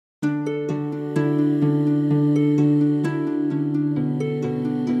It's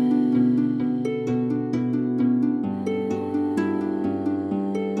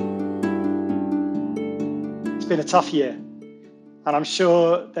been a tough year, and I'm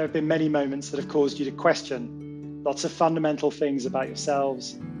sure there have been many moments that have caused you to question lots of fundamental things about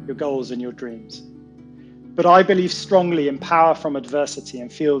yourselves, your goals, and your dreams. But I believe strongly in power from adversity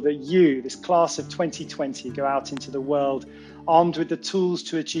and feel that you, this class of 2020, go out into the world armed with the tools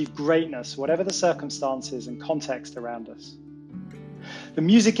to achieve greatness, whatever the circumstances and context around us. The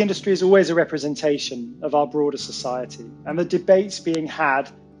music industry is always a representation of our broader society, and the debates being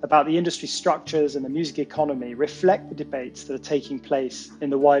had about the industry structures and the music economy reflect the debates that are taking place in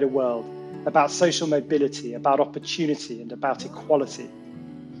the wider world about social mobility, about opportunity, and about equality.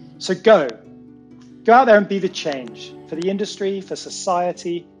 So go out there and be the change for the industry, for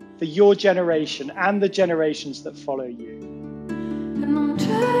society, for your generation and the generations that follow you.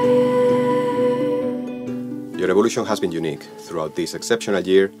 Your evolution has been unique. Throughout this exceptional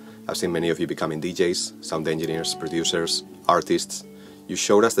year, I've seen many of you becoming DJs, sound engineers, producers, artists. You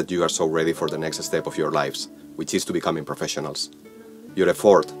showed us that you are so ready for the next step of your lives, which is to becoming professionals. Your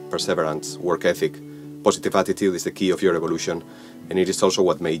effort, perseverance, work ethic, positive attitude is the key of your evolution, and it is also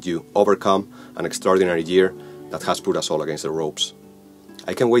what made you overcome an extraordinary year that has put us all against the ropes.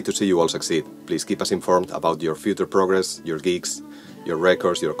 I can't wait to see you all succeed. Please keep us informed about your future progress, your gigs, your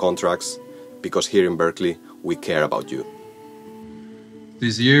records, your contracts, because here in Berklee, we care about you.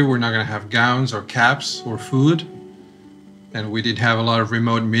 This year we're not going to have gowns or caps or food, and we did have a lot of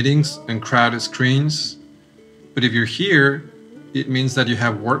remote meetings and crowded screens. But if you're here, it means that you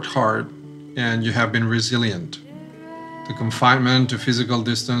have worked hard and you have been resilient. The confinement to physical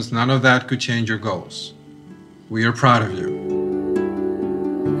distance, none of that could change your goals. We are proud of you.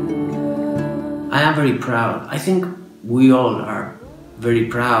 I am very proud. I think we all are very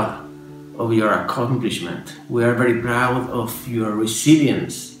proud of your accomplishment. We are very proud of your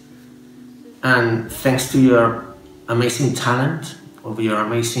resilience. And thanks to your amazing talent, of your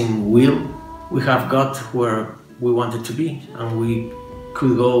amazing will, we have got where we wanted to be, and we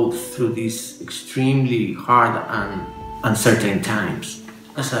could go through these extremely hard and uncertain times.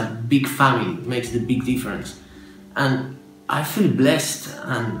 As a big family, it makes the big difference. And I feel blessed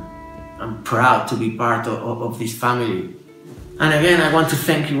and I'm proud to be part of this family. And again, I want to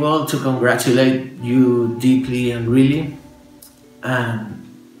thank you all, to congratulate you deeply and really, and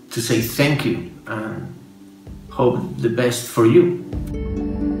to say thank you and hope the best for you.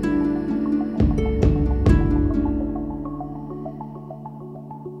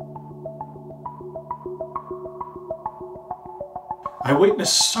 I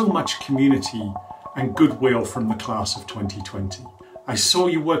witnessed so much community and goodwill from the class of 2020. I saw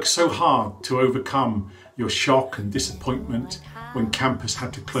you work so hard to overcome your shock and disappointment when campus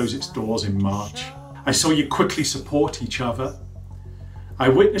had to close its doors in March. I saw you quickly support each other. I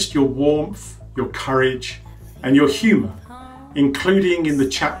witnessed your warmth, your courage, and your humour, including in the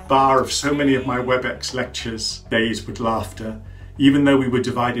chat bar of so many of my WebEx lectures, days with laughter, even though we were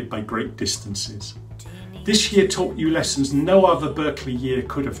divided by great distances. This year taught you lessons no other Berklee year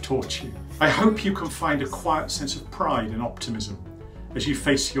could have taught you. I hope you can find a quiet sense of pride and optimism as you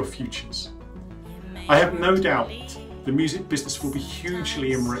face your futures. I have no doubt the music business will be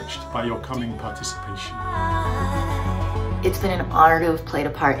hugely enriched by your coming participation. It's been an honor to have played a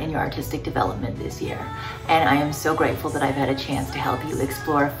part in your artistic development this year, and I am so grateful that I've had a chance to help you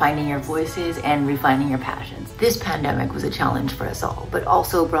explore finding your voices and refining your passions. This pandemic was a challenge for us all, but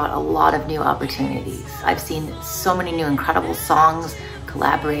also brought a lot of new opportunities. I've seen so many new incredible songs,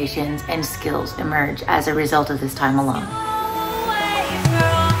 collaborations, and skills emerge as a result of this time alone.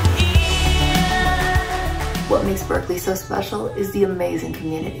 What makes Berklee so special is the amazing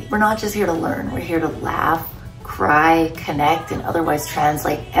community. We're not just here to learn, we're here to laugh, cry, connect, and otherwise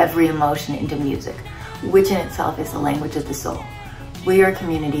translate every emotion into music, which in itself is the language of the soul. We are a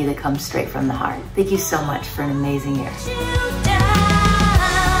community that comes straight from the heart. Thank you so much for an amazing year.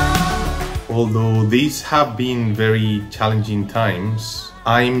 Although these have been very challenging times,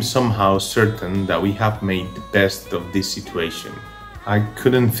 I'm somehow certain that we have made the best of this situation. I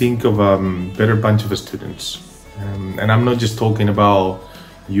couldn't think of a better bunch of students. And I'm not just talking about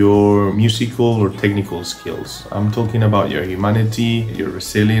your musical or technical skills. I'm talking about your humanity, your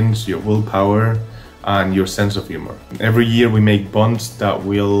resilience, your willpower, and your sense of humor. Every year we make bonds that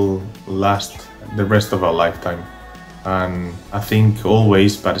will last the rest of our lifetime. And I think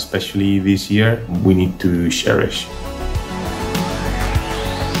always, but especially this year, we need to cherish.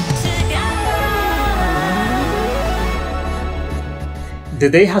 The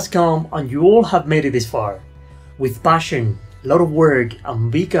day has come and you all have made it this far. With passion, a lot of work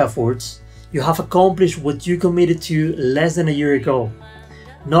and big efforts, you have accomplished what you committed to less than a year ago.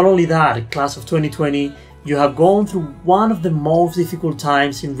 Not only that, class of 2020, you have gone through one of the most difficult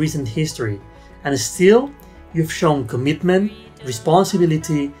times in recent history, and still you've shown commitment,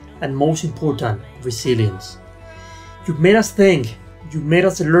 responsibility, and most important, resilience. You've made us think, you've made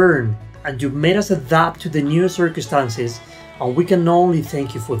us learn, and you've made us adapt to the new circumstances, and we can only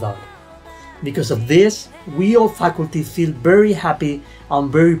thank you for that. Because of this, we all faculty feel very happy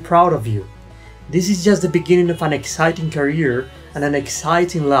and very proud of you. This is just the beginning of an exciting career and an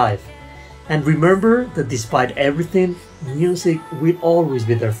exciting life. And remember that despite everything, music will always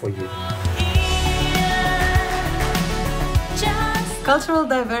be there for you. Cultural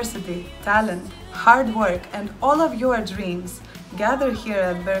diversity, talent, hard work, and all of your dreams gather here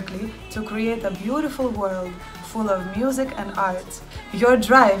at Berklee to create a beautiful world full of music and art. Your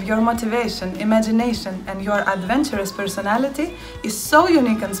drive, your motivation, imagination, and your adventurous personality is so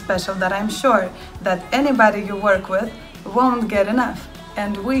unique and special that I'm sure that anybody you work with won't get enough,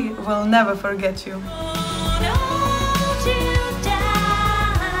 and we will never forget you.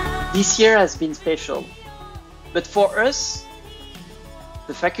 This year has been special, but for us,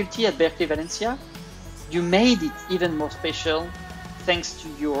 the faculty at Berklee Valencia, you made it even more special thanks to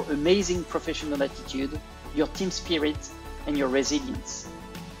your amazing professional attitude, your team spirit, and your resilience.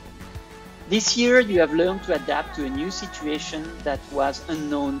 This year, you have learned to adapt to a new situation that was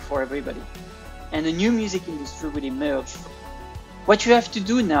unknown for everybody, and a new music industry will emerge. What you have to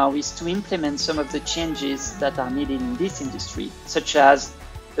do now is to implement some of the changes that are needed in this industry, such as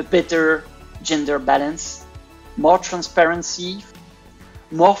a better gender balance, more transparency,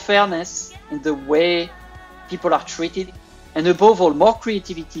 more fairness in the way people are treated, and above all, more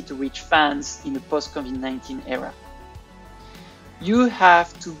creativity to reach fans in the post-COVID-19 era. You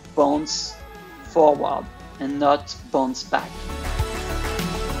have to bounce forward and not bounce back.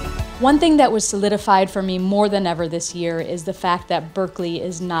 One thing that was solidified for me more than ever this year is the fact that Berklee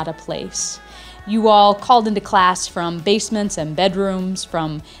is not a place. You all called into class from basements and bedrooms,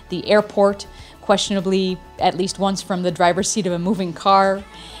 from the airport, questionably at least once from the driver's seat of a moving car,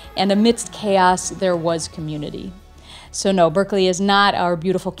 and amidst chaos there was community. So no, Berklee is not our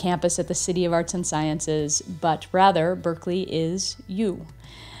beautiful campus at the City of Arts and Sciences, but rather Berklee is you.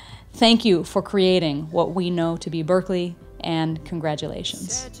 Thank you for creating what we know to be Berklee, and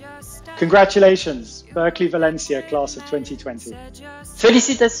congratulations. Congratulations, Berklee Valencia, class of 2020.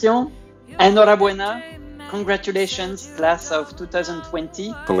 Félicitations, enhorabuena, congratulations, class of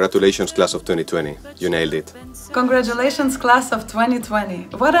 2020. Congratulations, class of 2020. You nailed it. Congratulations, class of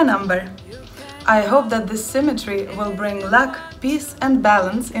 2020. What a number. I hope that this symmetry will bring luck, peace, and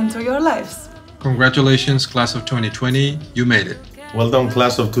balance into your lives. Congratulations, class of 2020. You made it. Well done,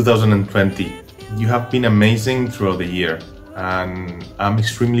 class of 2020. You have been amazing throughout the year, and I'm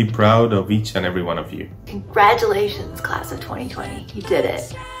extremely proud of each and every one of you. Congratulations, class of 2020. You did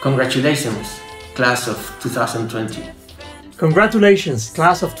it. Congratulations, class of 2020. Congratulations,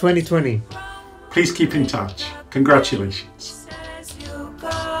 class of 2020. Please keep in touch. Congratulations.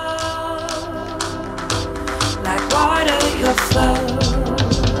 Like water, you flow.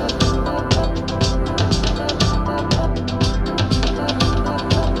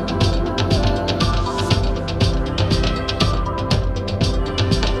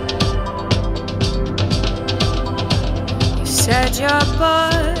 You said you're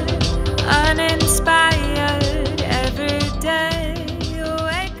bored, uninspired.